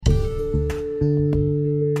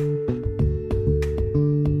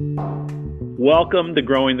Welcome to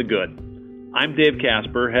Growing the Good. I'm Dave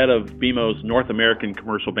Casper, head of BMO's North American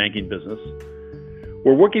commercial banking business.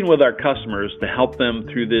 We're working with our customers to help them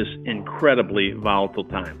through this incredibly volatile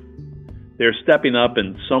time. They're stepping up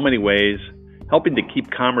in so many ways, helping to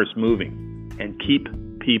keep commerce moving and keep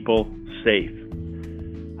people safe.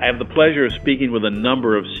 I have the pleasure of speaking with a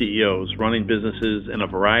number of CEOs running businesses in a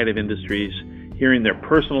variety of industries, hearing their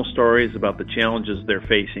personal stories about the challenges they're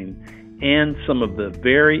facing and some of the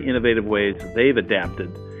very innovative ways they've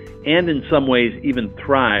adapted and in some ways even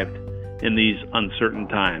thrived in these uncertain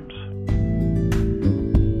times.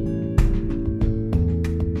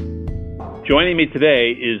 Joining me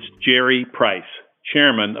today is Jerry Price,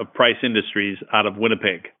 chairman of Price Industries out of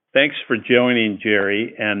Winnipeg. Thanks for joining,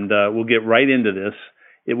 Jerry, and we'll get right into this.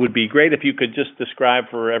 It would be great if you could just describe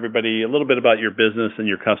for everybody a little bit about your business and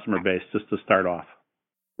your customer base, just to start off.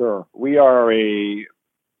 Sure. We are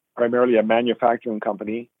primarily a manufacturing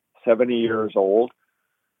company, 70 years old,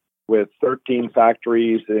 with 13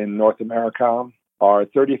 factories in North America. Our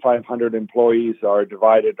 3,500 employees are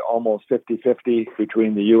divided almost 50-50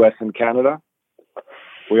 between the U.S. and Canada.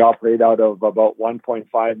 We operate out of about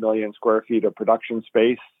 1.5 million square feet of production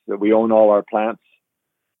space. We own all our plants.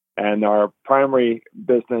 And our primary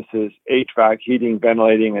business is HVAC, heating,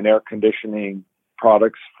 ventilating, and air conditioning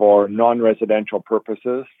products for non-residential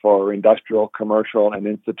purposes, for industrial, commercial, and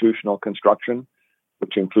institutional construction,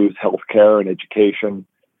 which includes healthcare and education,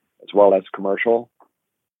 as well as commercial.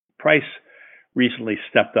 Price recently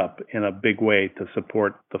stepped up in a big way to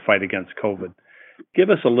support the fight against COVID.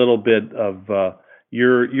 Give us a little bit of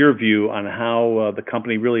your view on how the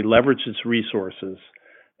company really leveraged its resources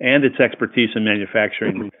and its expertise in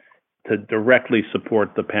manufacturing to directly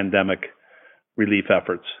support the pandemic relief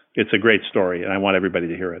efforts. It's a great story, and I want everybody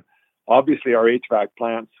to hear it. Obviously, our HVAC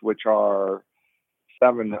plants, which are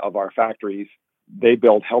 7 of our factories, they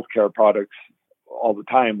build healthcare products all the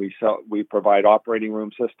time. We provide operating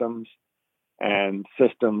room systems and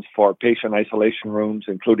systems for patient isolation rooms,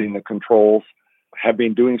 including the controls, have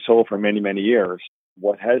been doing so for many, many years.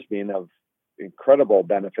 What has been of incredible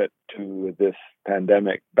benefit to this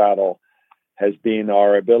pandemic battle has been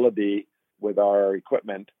our ability with our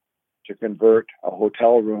equipment to convert a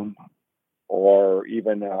hotel room or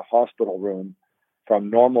even a hospital room from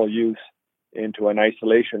normal use into an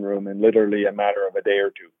isolation room in literally a matter of a day or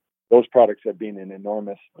two. Those products have been in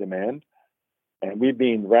enormous demand, and we've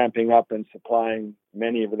been ramping up and supplying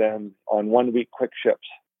many of them on 1-week quick ships,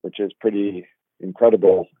 which is pretty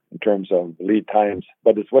incredible in terms of lead times,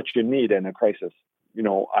 but it's what you need in a crisis. You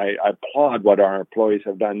know, I applaud what our employees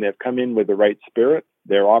have done. They've come in with the right spirit.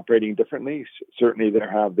 They're operating differently. Certainly, they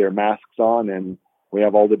have their masks on, and we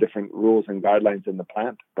have all the different rules and guidelines in the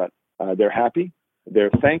plant, but they're happy. They're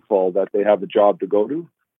thankful that they have a job to go to.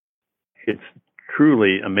 It's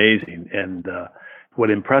truly amazing. And what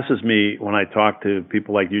impresses me when I talk to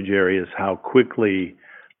people like you, Jerry, is how quickly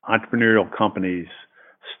entrepreneurial companies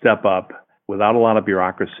step up without a lot of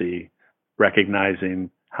bureaucracy, recognizing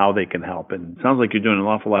how they can help. And it sounds like you're doing an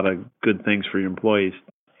awful lot of good things for your employees.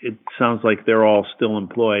 It sounds like they're all still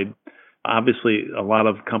employed. Obviously, a lot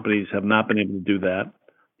of companies have not been able to do that.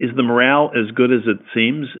 Is the morale as good as it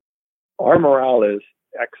seems? Our morale is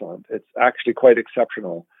excellent. It's actually quite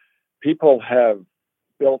exceptional. People have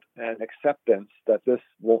built an acceptance that this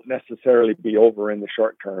won't necessarily be over in the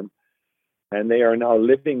short term, and they are now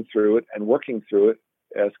living through it and working through it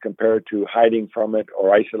as compared to hiding from it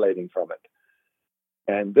or isolating from it.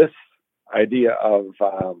 And this idea of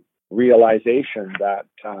realization that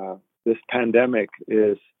this pandemic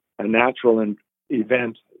is a natural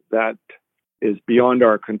event that is beyond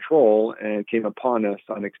our control and came upon us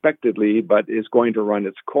unexpectedly, but is going to run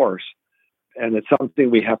its course. And it's something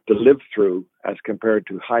we have to live through as compared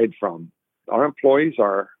to hide from. Our employees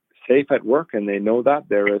are safe at work, and they know that.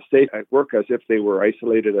 They're as safe at work as if they were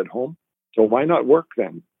isolated at home. So why not work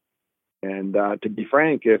then? And to be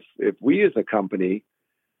frank, if we as a company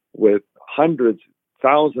with hundreds,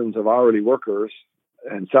 thousands of hourly workers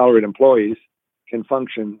and salaried employees can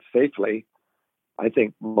function safely, I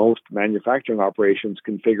think most manufacturing operations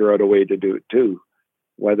can figure out a way to do it too,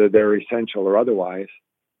 whether they're essential or otherwise.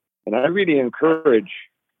 And I really encourage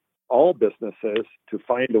all businesses to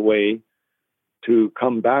find a way to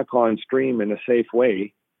come back on stream in a safe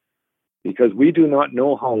way, because we do not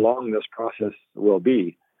know how long this process will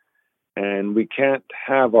be. And we can't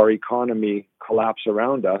have our economy collapse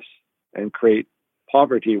around us and create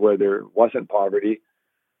poverty where there wasn't poverty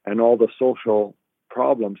and all the social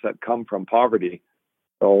problems that come from poverty.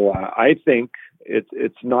 So I think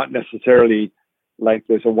it's not necessarily like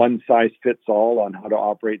there's a one-size-fits-all on how to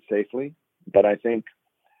operate safely, but I think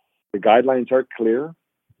the guidelines are clear.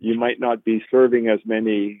 You might not be serving as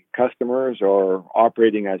many customers or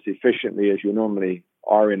operating as efficiently as you normally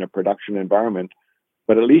are in a production environment,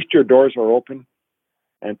 but at least your doors are open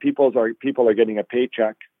and people are getting a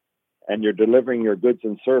paycheck, and you're delivering your goods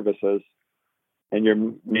and services, and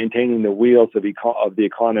you're maintaining the wheels of the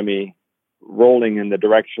economy rolling in the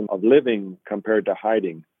direction of living compared to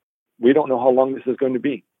hiding. We don't know how long this is going to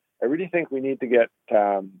be. I really think we need to get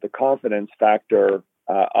the confidence factor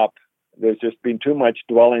up. There's just been too much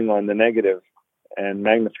dwelling on the negative and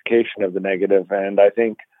magnification of the negative, and I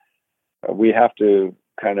think we have to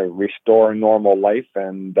kind of restore normal life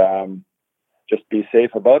and just be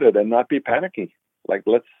safe about it and not be panicky. Like,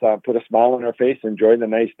 let's put a smile on our face, enjoy the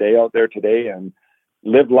nice day out there today, and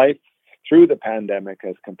live life through the pandemic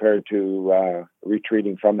as compared to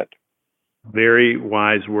retreating from it. Very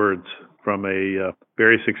wise words from a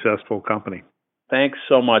very successful company. Thanks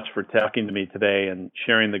so much for talking to me today and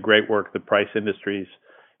sharing the great work that Price Industries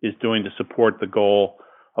is doing to support the goal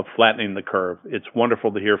of flattening the curve. It's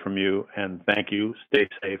wonderful to hear from you, and thank you. Stay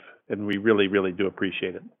safe, and we really, really do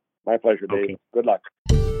appreciate it. My pleasure, Dave. Okay. Good luck.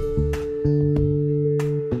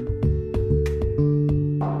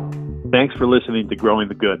 Thanks for listening to Growing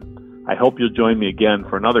the Good. I hope you'll join me again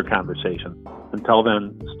for another conversation. Until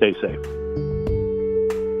then, stay safe.